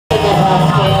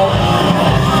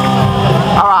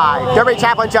Derby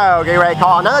Chaplain Joe, get ready to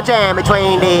call another jam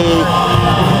between the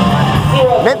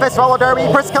Memphis Roller Derby,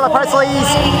 PrissKilla Prezleys,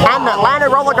 and the Atlanta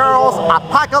Rollergirls,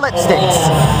 Apocalypstix.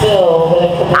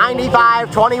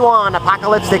 95-21,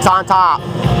 Apocalypstix on top.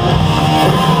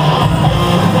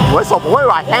 Whistle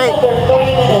blew, I think.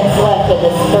 30 minutes left in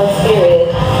this first period.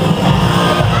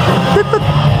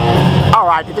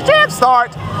 Alright, did the jam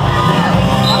start?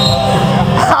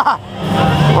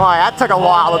 Boy, that took a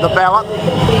while to develop.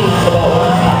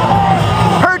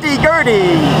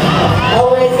 Gertie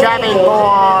jamming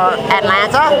for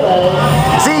Atlanta.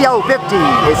 ZO50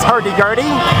 is Hurtie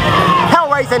Gertie.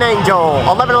 Helrazin'Angel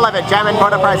 1111 jamming for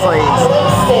the Prezleys.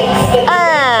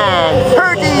 And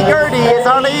Hurtie Gertie is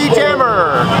our lead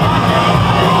jammer.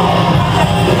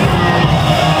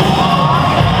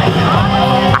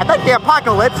 I think the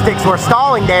Apocalypstix were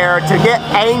stalling there to get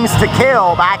Aims to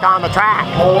Kill back on the track.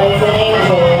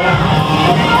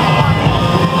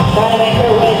 Trying to make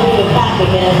her way through the pack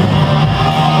again.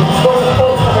 Scores the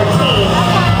points for her team.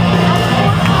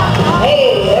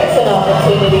 Hey, there's an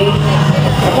opportunity.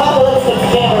 Apocalypstix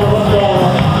jammer went down.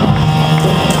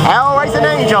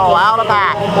 Helrazin'Angel out of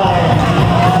pack.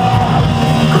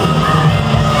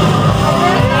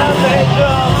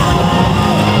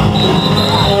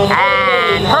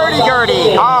 And Hurtie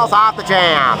Gertie calls off the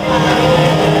jam.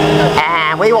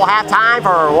 And we will have time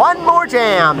for one more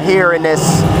jam here in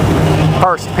this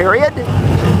first period. Looks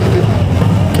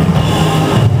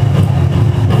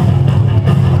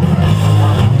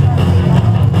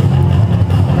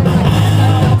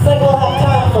like we'll have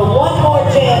time for one more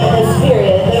jam in this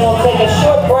period. Then we'll take a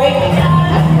short break.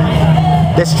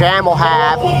 This jam will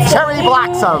have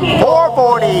CherryBlox'em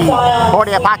 440 for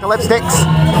the Apocalypstix.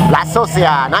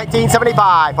 Sucia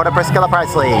 1975 for the PrissKilla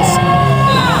Prezleys.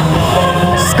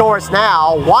 Scores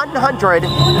now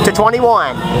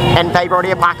 100-21 in favor of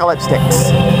the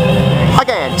Apocalypstix.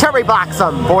 Again,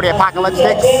 CherryBlox'em for the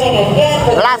Apocalypstix.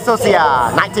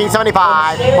 Sucia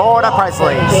 1975 for the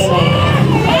Prezleys.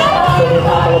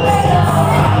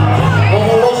 And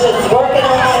Alicia's working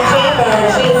on that jammer.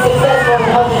 She is successful in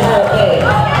holding her head.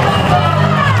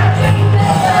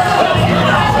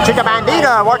 Chica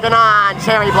Bandita working on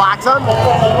CherryBlox'em.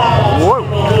 Whoa.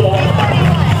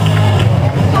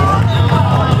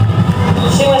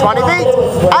 20 feet,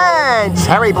 and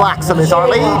CherryBlox'em is our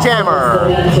lead jammer.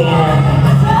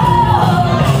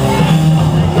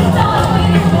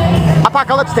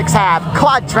 Apocalypstix have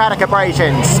quadratic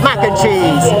abrasion, smack and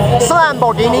cheese,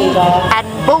 Lamborghini, and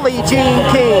Bully Jean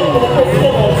King.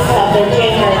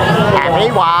 And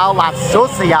meanwhile,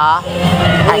 Sucia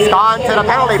has gone to the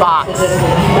penalty box.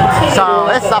 So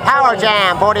this is a power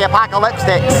jam for the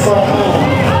Apocalypstix.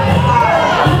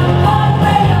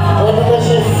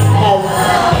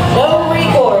 No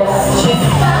recourse. She's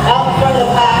out in front of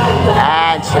the pack.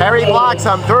 And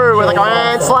CherryBlox'em through with a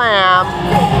grand slam.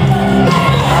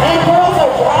 And girls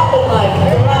are dropping like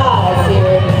flies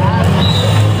here.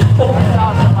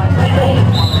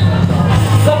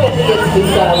 Something to get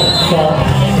beside himself.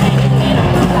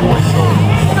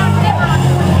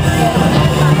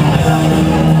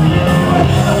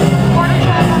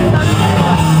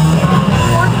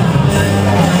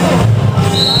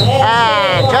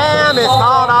 'And jam is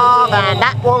called off, and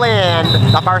that will end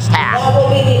the first half. That will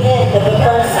be the end of the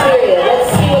first period.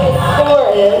 Let's see what the score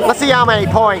is. Let's see how many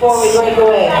points Before we break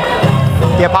away.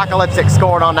 the Apocalypstix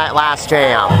scored on that last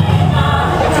jam.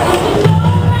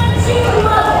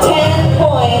 10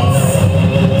 points.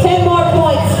 10 more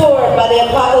points scored by the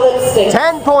Apocalypstix.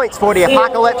 10 points for the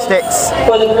Apocalypstix.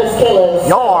 For the PrissKillas.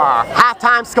 Your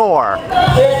halftime score.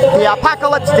 The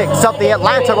Apocalypstix of the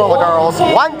Atlanta Rollergirls,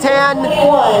 110.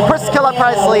 PrissKilla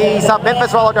Prezleys of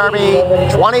Memphis Roller Derby,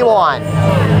 21.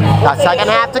 The second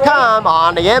half to come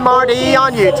on the MRD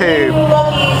on YouTube.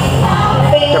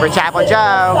 Derby Chaplain Joe,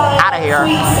 out of here.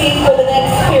 Sweet seat for the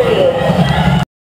next period.